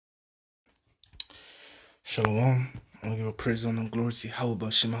Shalom. I'll give a praise honor and glory to Yahweh,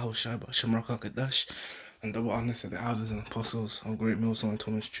 Shema Shaba, Shema Kadash, and double honors to the elders and apostles of Great Millstone and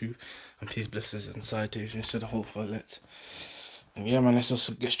Thomas Truth, and peace, blessings, and salutations to the whole for elect. And yeah, man, let's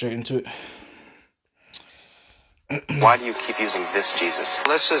just get straight into it. Why do you keep using this Jesus?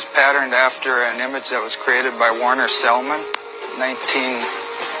 This is patterned after an image that was created by Warner Selman,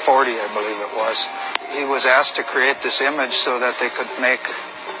 1940, I believe it was. He was asked to create this image so that they could make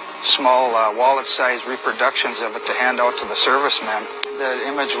small wallet-sized reproductions of it to hand out to the servicemen. The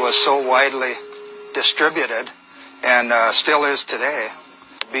image was so widely distributed, and still is today,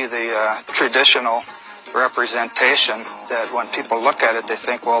 to be the traditional representation that when people look at it, they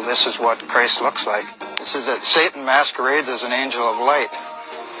think, well, this is what Christ looks like. This is that Satan masquerades as an angel of light.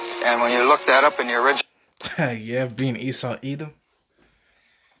 And when you look that up in the original... Yeah, being Esau Edom.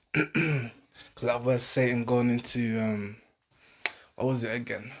 Because that was Satan going into, what was it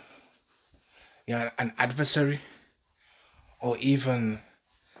again? Yeah, an adversary. Or even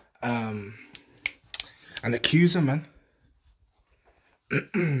an accuser, man.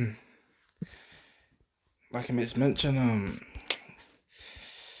 Like it's mentioned,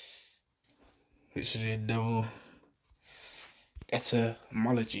 literally a devil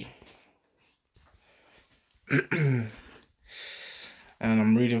etymology. And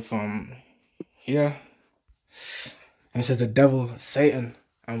I'm reading from here. And it says the devil, Satan,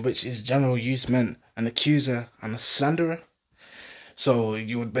 and which is general use meant an accuser and a slanderer. So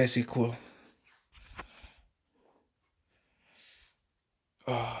you would basically call,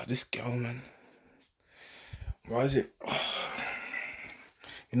 oh, this girl, man. Why is it? Oh.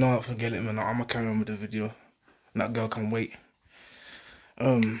 You know what, forget it, man. I'm gonna carry on with the video. That girl can wait.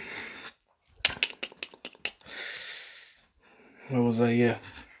 Where was I? Yeah.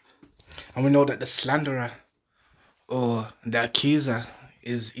 And we know that the slanderer or the accuser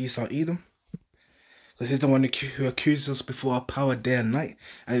is Esau Edom. Because he's the one who accuses us before our power day and night.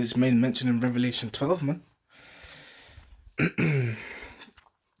 As it's made mention in Revelation 12, man.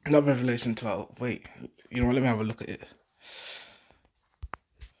 Not Revelation 12. Wait. You know what? Let me have a look at it.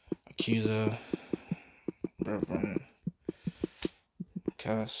 Accuser. Brethren.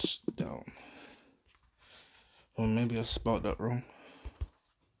 Cast down. Or maybe I spelled that wrong.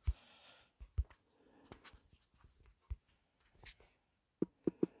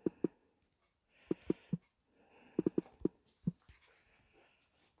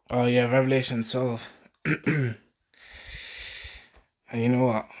 Oh yeah, Revelation 12. And you know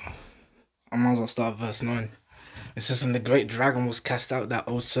what? I might as well start verse 9. It says, and the great dragon was cast out, that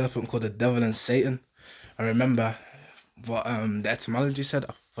old serpent called the devil and Satan. And remember what the etymology said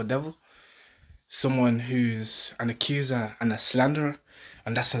for devil? Someone who's an accuser and a slanderer.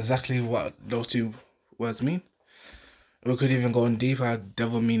 And that's exactly what those two words mean. We could even go on deeper.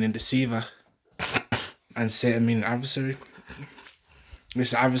 Devil meaning deceiver and Satan meaning adversary.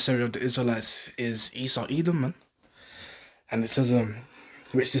 This adversary of the Israelites is Esau Edom, man. And it says,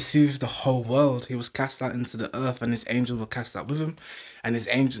 which deceived the whole world. He was cast out into the earth, and his angels were cast out with him. And his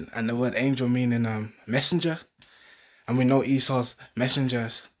angel, and the word angel meaning messenger. And we know Esau's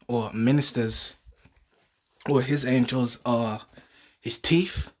messengers or ministers, or his angels, are his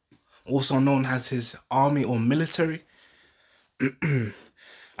teeth, also known as his army or military. And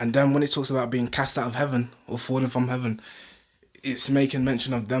then when it talks about being cast out of heaven or falling from heaven, it's making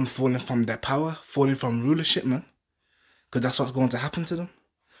mention of them falling from their power, falling from rulership, man. Because that's what's going to happen to them.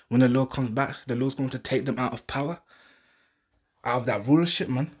 When the Lord comes back, the Lord's going to take them out of power, out of that rulership,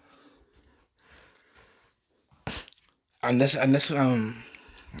 man. And let's get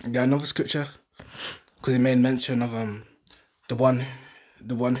another scripture, because it made mention of the one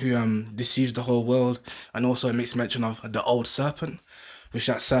who deceives the whole world, and also it makes mention of the old serpent, which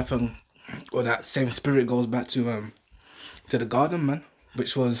that serpent or that same spirit goes back to the garden, man,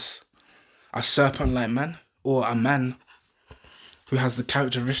 which was a serpent-like man, or a man who has the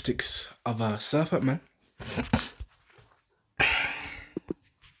characteristics of a serpent, man.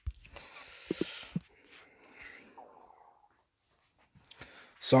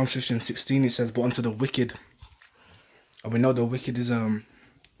 Psalm 15:16, it says, but unto the wicked, and we know the wicked is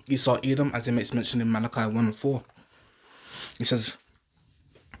Esau Edom, as it makes mention in Malachi 1:4. It says,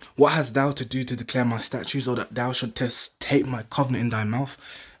 what hast thou to do to declare my statutes, or that thou shouldst take my covenant in thy mouth?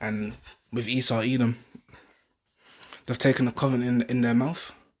 And with Esau Edom, they've taken the covenant in their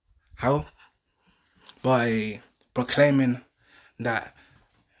mouth. How? By proclaiming that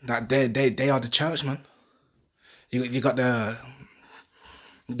they are the church, man. You got the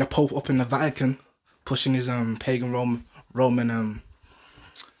Pope up in the Vatican pushing his pagan Roman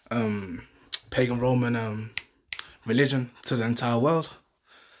religion to the entire world.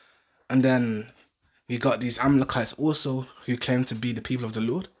 And then you got these Amalekites also who claim to be the people of the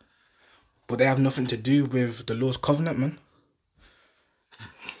Lord, but they have nothing to do with the Lord's covenant, man.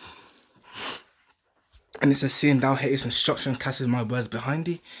 And it says, seeing thou hatest instruction, castest my words behind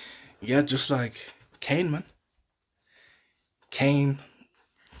thee. Yeah, just like Cain, man. Cain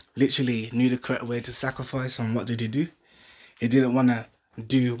literally knew the correct way to sacrifice, and what did he do? He didn't want to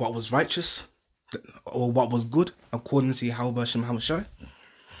do what was righteous or what was good according to Yahweh Shem Hamashai,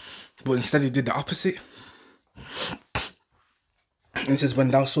 but instead he did the opposite. It says, when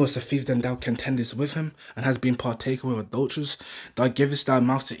thou sawest a thief, then thou contendest with him, and hast been partaker with adulterers. Thou givest thy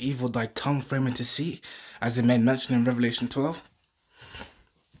mouth to evil, thy tongue framing deceit, as it made mention in Revelation 12.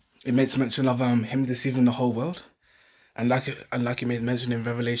 It makes mention of him deceiving the whole world, and like it made mention in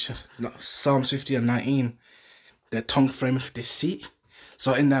Revelation, Psalms 50 and 19, their tongue frameth deceit.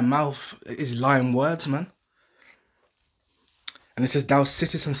 So in their mouth is lying words, man. And it says, thou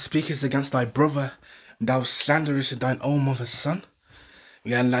sittest and speakest against thy brother, thou slanderest thine own mother's son.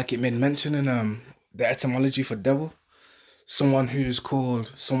 Yeah, and like it made mention in the etymology for devil, someone who's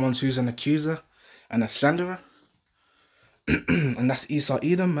an accuser and a slanderer. And that's Esau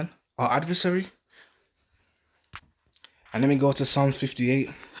Edom, man, our adversary. And then we go to Psalms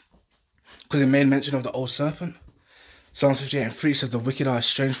 58, because it made mention of the old serpent. Psalms 58 and 3 says, the wicked are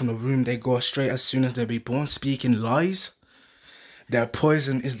estranged from the womb, they go astray as soon as they be born, speaking lies. Their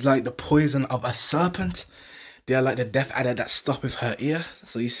poison is like the poison of a serpent. They are like the deaf adder that stoppeth her ear.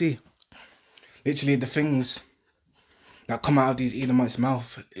 So you see, literally the things that come out of these Edomites'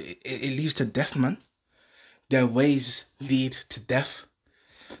 mouth, it leads to death, man. Their ways lead to death.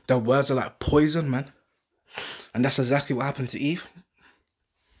 Their words are like poison, man. And that's exactly what happened to Eve.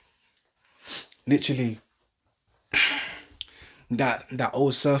 Literally, that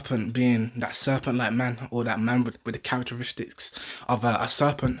old serpent being that serpent-like man, or that man with the characteristics of a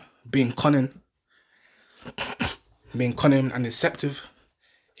serpent, being cunning and deceptive.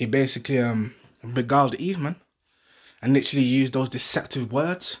 He basically beguiled Eve, man, and literally used those deceptive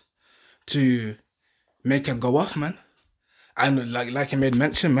words to make her go off, man. And like I made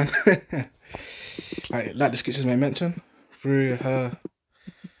mention, man, like the scriptures made mention through her.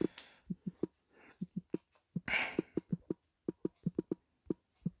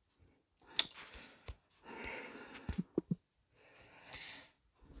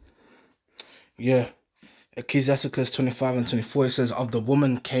 Yeah, Ecclesiasticus 25 and 24, it says, of the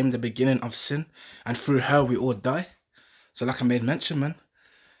woman came the beginning of sin, and through her we all die. So like I made mention, man,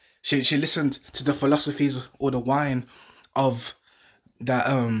 she listened to the philosophies or the wine of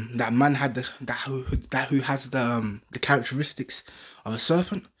that man had who has the characteristics of a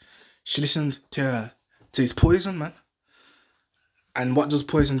serpent. She listened to his poison, man. And what does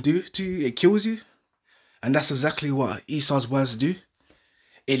poison do to you? It kills you. And that's exactly what Esau's words do.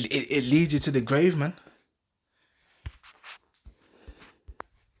 It leads you to the grave, man.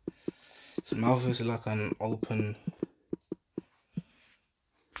 His mouth is like an open.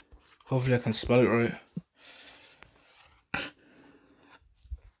 Hopefully I can spell it right.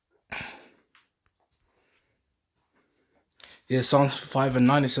 Yeah, Psalms 5 and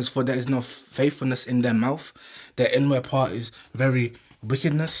 9, it says, for there is no faithfulness in their mouth. Their inward part is very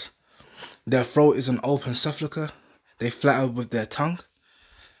wickedness. Their throat is an open sepulchre. They flatter with their tongue.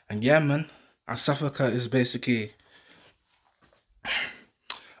 And yeah, man, a sepulchre is basically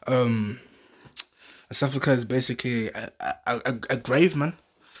a grave, man,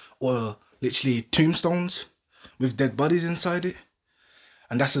 or literally tombstones with dead bodies inside it.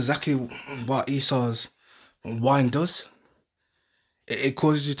 And that's exactly what Esau's wine does. It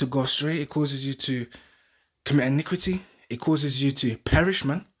causes you to go astray. It causes you to commit iniquity. It causes you to perish,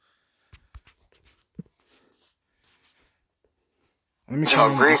 man.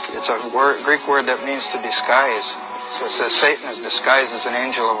 Greek, it's a Greek word that means to disguise. So it says Satan is disguised as an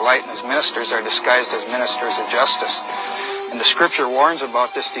angel of light, and his ministers are disguised as ministers of justice. And the scripture warns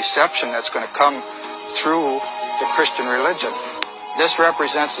about this deception that's going to come through the Christian religion. This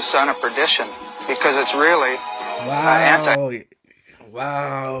represents the son of perdition, because it's really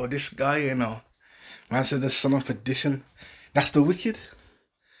Wow, this guy, you know, man said the son of perdition. That's the wicked,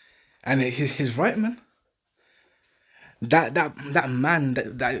 and he's right, man. That man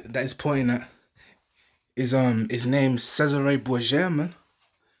that is pointing at is named Cesare Borgia, man.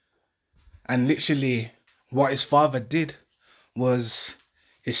 And literally, what his father did was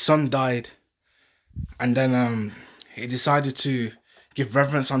his son died, and then he decided to give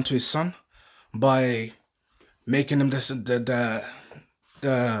reverence unto his son by making him the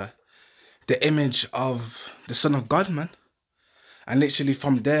image of the Son of God, man. And literally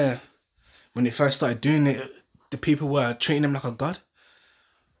from there, when he first started doing it, the people were treating him like a god.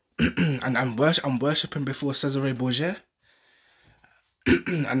 and I'm worshipping before Cesare Borgia.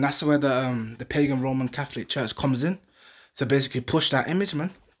 And that's where the pagan Roman Catholic Church comes in to basically push that image,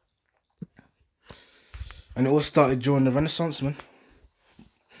 man. And it all started during the Renaissance, man.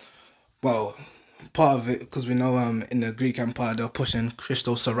 Well, part of it, because we know in the Greek Empire they were pushing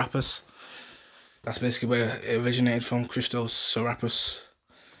Christos Serapis. That's basically where it originated from, Christos Serapis.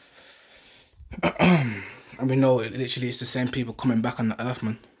 And we know it literally is the same people coming back on the earth,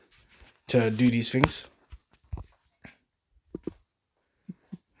 man, to do these things.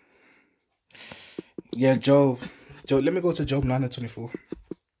 Yeah, Job, let me go to Job 9:24.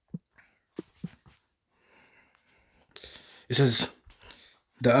 It says,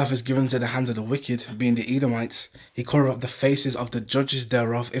 the earth is given to the hands of the wicked, being the Edomites. He covered up the faces of the judges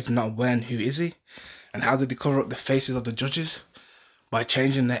thereof, if not when, who is he? And how did he cover up the faces of the judges? By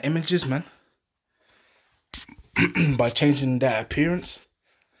changing their images, man. By changing their appearance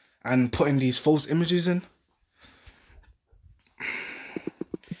and putting these false images in.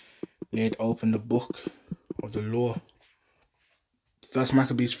 Laid open the book of the law. 1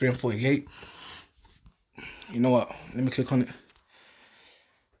 Maccabees 3:48. You know what? Let me click on it.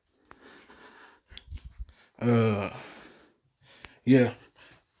 Yeah.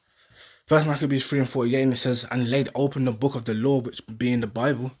 1 Maccabees 3:48, and it says, and laid open the book of the law, which being the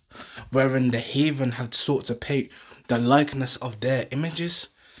Bible, wherein the heathen had sought to paint the likeness of their images.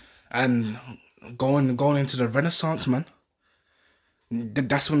 And going into the Renaissance, man.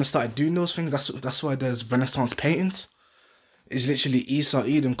 That's when they started doing those things. That's why there's Renaissance paintings. It's literally Esau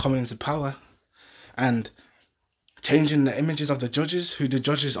Edom coming into power and changing the images of the judges, who the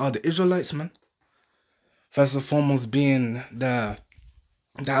judges are the Israelites, man. First and foremost being the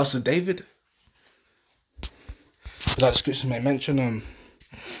house of David. Like the scripture may mention, I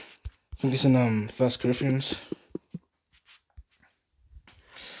think it's in 1 Corinthians.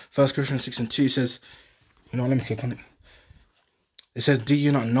 1 Corinthians 6:2 says, you know, let me click on it. It says, do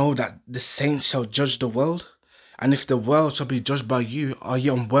you not know that the saints shall judge the world? And if the world shall be judged by you, are ye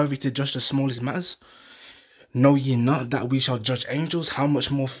unworthy to judge the smallest matters? Know ye not that we shall judge angels? How much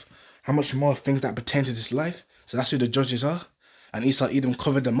more things that pertain to this life? So that's who the judges are. And Esau Edom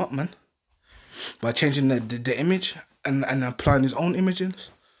covered them up, man, by changing the image and applying his own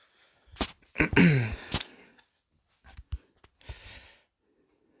images.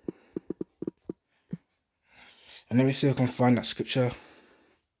 And let me see if I can find that scripture.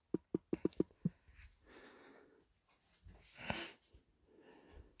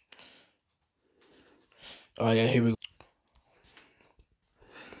 Oh yeah, here we go.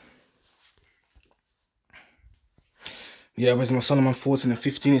 Yeah, Wisdom of Solomon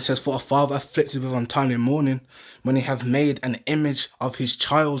 14:15, it says, for a father afflicted with untimely mourning, when he have made an image of his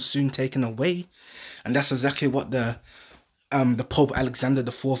child soon taken away. And that's exactly what the Pope Alexander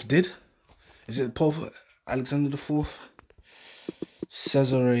IV did. Is it Pope Alexander IV?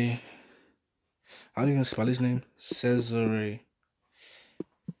 Cesare. How do you even spell his name? Cesare.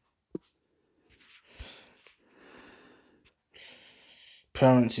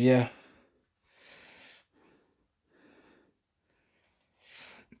 Parents, yeah.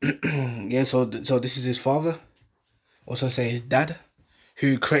 Yeah, so this is his father, also say his dad,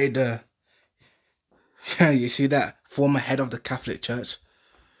 who created the you see that, former head of the Catholic Church,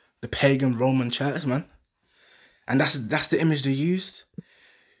 the pagan Roman Church, man. And that's the image they used.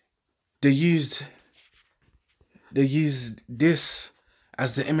 They used this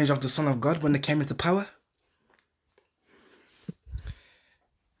as the image of the Son of God when they came into power.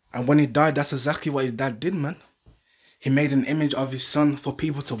 And when he died, that's exactly what his dad did, man. He made an image of his son for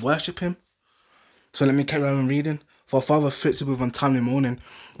people to worship him. So let me carry on reading. For a father afflicted with untimely mourning,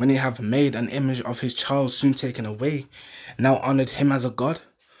 when he have made an image of his child soon taken away, now honoured him as a god,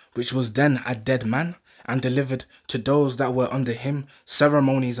 which was then a dead man, and delivered to those that were under him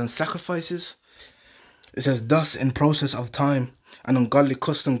ceremonies and sacrifices. It says, thus in process of time, an ungodly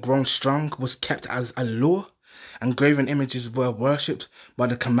custom grown strong was kept as a law, and graven images were worshipped by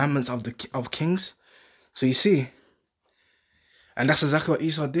the commandments of kings. So you see, and that's exactly what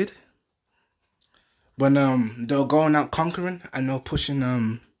Esau did. When they were going out conquering and they were pushing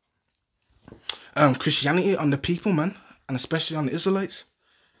Christianity on the people, man, and especially on the Israelites.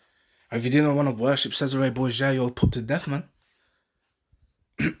 And if you didn't want to worship Cesare Borgia, you were put to death, man.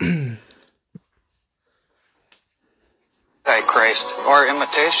 Antichrist or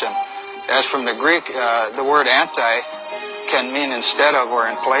imitation. As from the Greek, the word anti can mean instead of or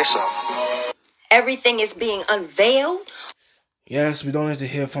in place of. Everything is being unveiled. Yes, we don't need to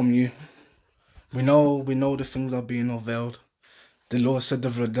hear from you. We know the things are being unveiled. The Lord said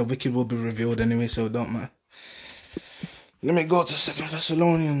the wicked will be revealed anyway, so it don't matter. Let me go to 2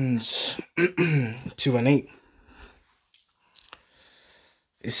 Thessalonians 2:8.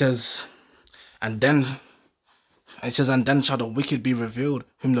 It says, and then shall the wicked be revealed,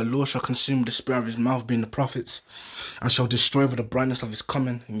 whom the Lord shall consume with the spirit of his mouth, being the prophets, and shall destroy with the brightness of his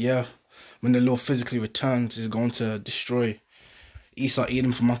coming. And yeah, when the Lord physically returns, he's going to destroy Esau,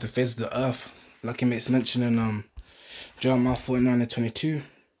 Edom from off the face of the earth, like he makes mention in Jeremiah 49:22.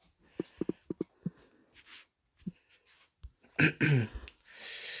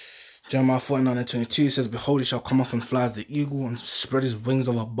 Jeremiah 49:22 says, behold, he shall come up and fly as the eagle, and spread his wings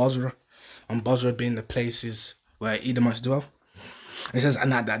over Bozrah, and Bozrah being the places where Edomites dwell. It says,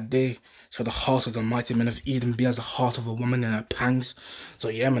 and at that day shall the heart of the mighty men of Edom be as the heart of a woman in her pangs. So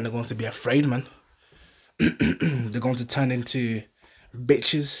yeah, man, they're going to be afraid, man. They're going to turn into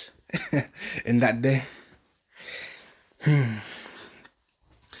bitches in that day.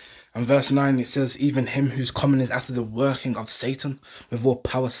 And verse 9, it says, even him whose coming is after the working of Satan, with all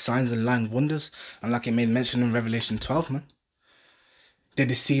power, signs, and lying wonders. And like it made mention in Revelation 12, man. They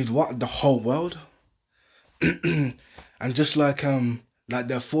deceived what? The whole world. And just like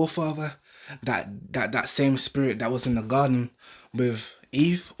their forefather, that same spirit that was in the garden with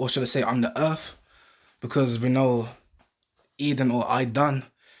Eve, or should I say on the earth, because we know Eden or Idan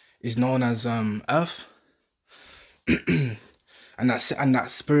is known as earth. And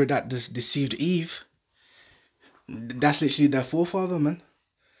that spirit that deceived Eve, that's literally their forefather, man.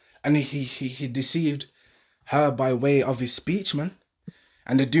 And he deceived her by way of his speech, man.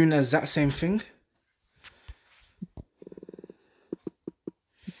 And they're doing the exact same thing.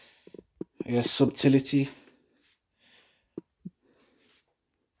 Yeah, subtlety.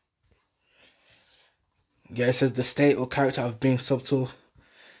 Yeah, it says the state or character of being subtle.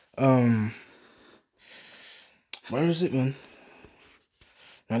 Where is it, man?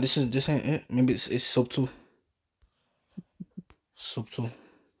 Now this ain't it. Maybe it's subtle. Subtle.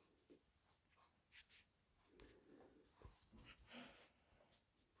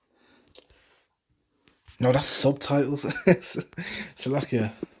 No, that's subtitles. It's like yeah.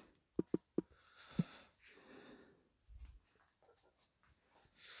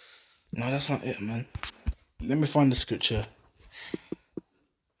 No, that's not it, man. Let me find the scripture.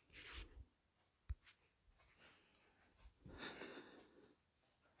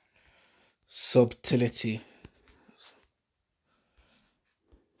 Subtlety.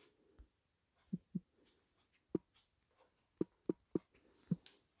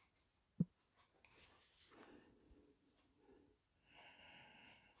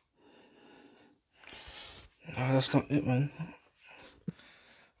 No, that's not it, man.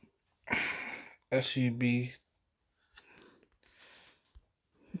 SUBTILY.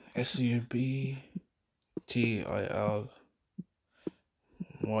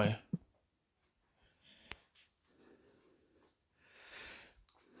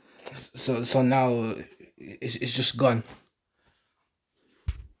 So now it's just gone.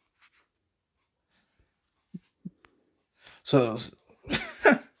 So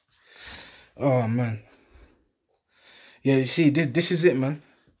oh man. Yeah, you see, this is it, man.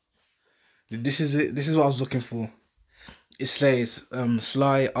 This is it. This is what I was looking for. It says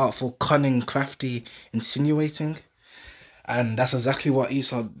sly, artful, cunning, crafty, insinuating. And that's exactly what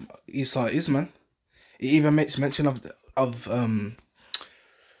Esau is, man. It even makes mention of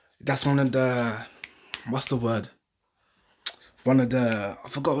that's one of the, what's the word? One of the, I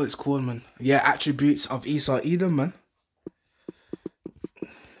forgot what it's called, man. Yeah, attributes of Esau, Edom, man.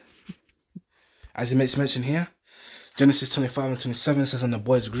 As it makes mention here, Genesis 25:27 says, and the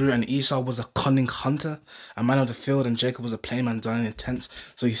boys grew, and Esau was a cunning hunter, a man of the field, and Jacob was a plain man dwelling in tents.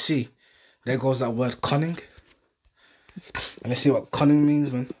 So you see, there goes that word cunning. And let's see what cunning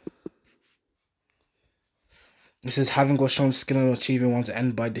means, man. This is having or shown skill in achieving one's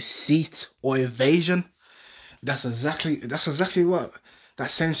end by deceit or evasion. That's exactly what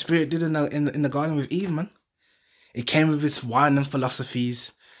that same spirit did in the garden with Eve, man. It came with its winding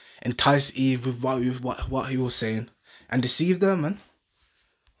philosophies, enticed Eve with what he was saying, and deceived her, man.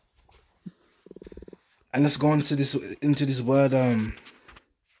 And let's go into this word.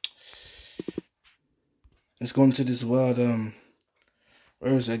 Let's go into this word.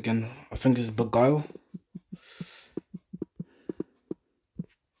 Where is it again? I think it's beguile.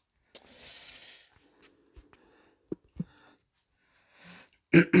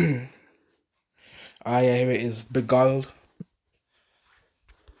 Yeah, here it is, beguiled.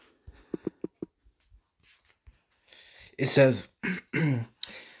 It says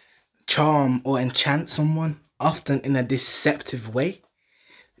charm or enchant someone, often in a deceptive way.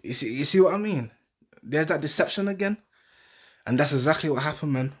 You see what I mean? There's that deception again. And that's exactly what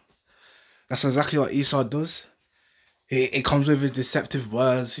happened, man. That's exactly what Esau does. It comes with his deceptive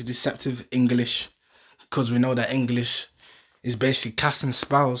words, his deceptive English, because we know that English is basically casting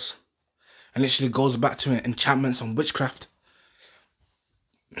spells, and literally goes back to enchantments and witchcraft.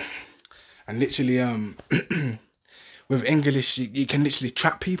 And literally, with English, you can literally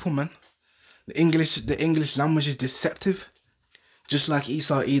trap people, man. The English language is deceptive, just like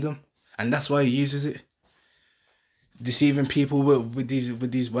Esau Edom, and that's why he uses it, deceiving people with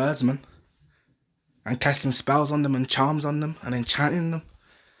these words, man, and casting spells on them and charms on them and enchanting them.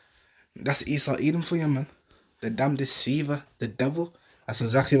 That's Esau Edom for you, man. The damn deceiver, the devil. That's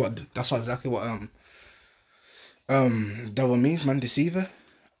exactly what devil means, man, deceiver.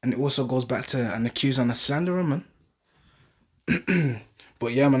 And it also goes back to an accuser and a slanderer, man.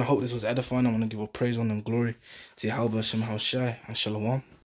 But yeah, man, I hope this was edifying. I want to give all praise, honor, and glory to Yahweh Shem Shai and Shalom.